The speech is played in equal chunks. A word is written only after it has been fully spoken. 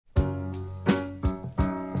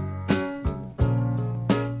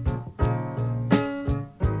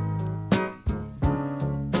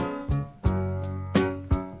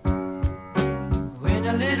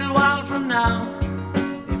now.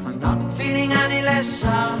 If I'm not feeling any less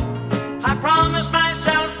sound, I promise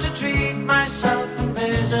myself to treat myself and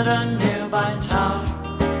visit a nearby tower.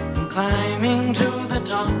 And climbing to the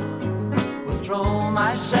top, will throw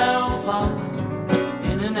myself off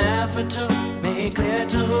in an effort to make clear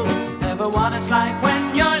to whoever what it's like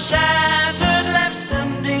when you're shattered, left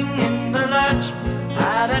standing in the lurch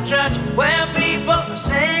at a church where people were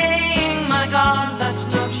saying, my God, that's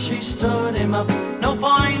tough. She stood him up. No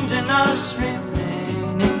point in us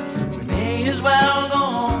remaining. We may as well go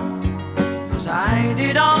home, as I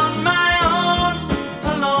did on my own,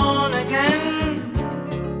 alone again,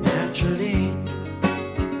 naturally.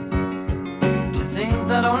 To think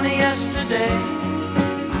that only yesterday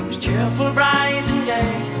I was cheerful, bright and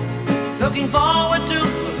gay, looking forward to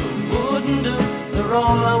what wouldn't do the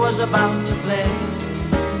role I was about to play.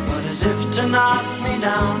 But as if to knock me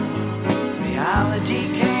down, reality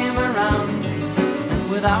came around, and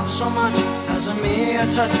without so much as a mere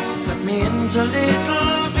touch, cut me into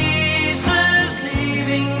little pieces,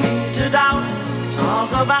 leaving me to doubt.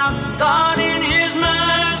 Talk about God in His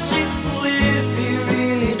mercy. If He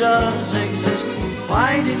really does exist,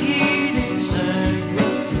 why did He desert me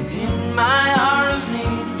in my hour of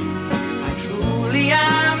need? I truly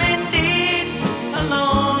am indeed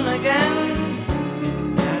alone again,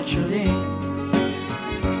 naturally.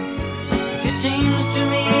 It seems to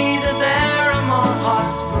me that there are more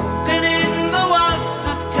hearts broken in the world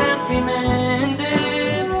that can't be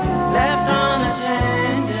mended, left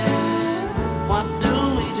unattended. What do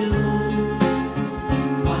we do?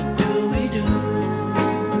 What do we do?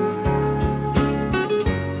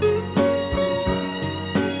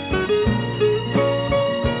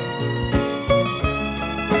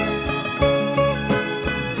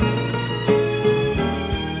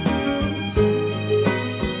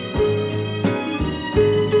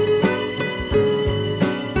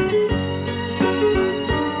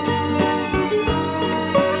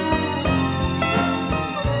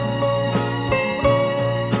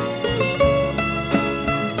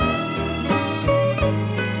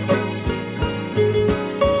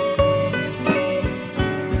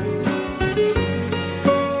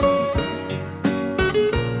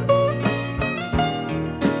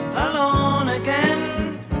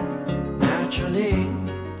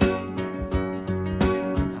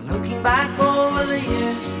 Looking back over the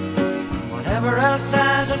years, whatever else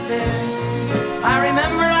that appears, I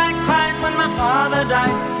remember I cried when my father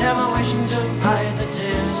died, never wishing to hide the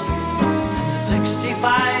tears. And at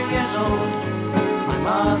 65 years old, my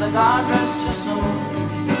mother, God rest her soul,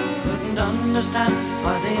 couldn't understand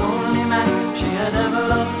why the only man she had ever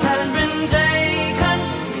loved had been taken,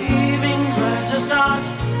 leaving her to start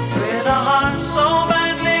with a heart so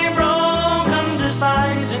badly broken.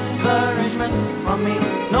 Despite encouragement from me,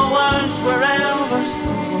 no words were ever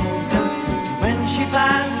spoken. When she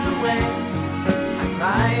passed away, I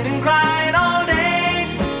cried and cried all day,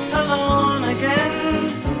 alone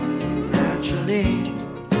again, naturally.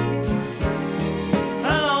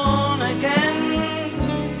 Alone again,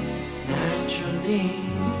 naturally.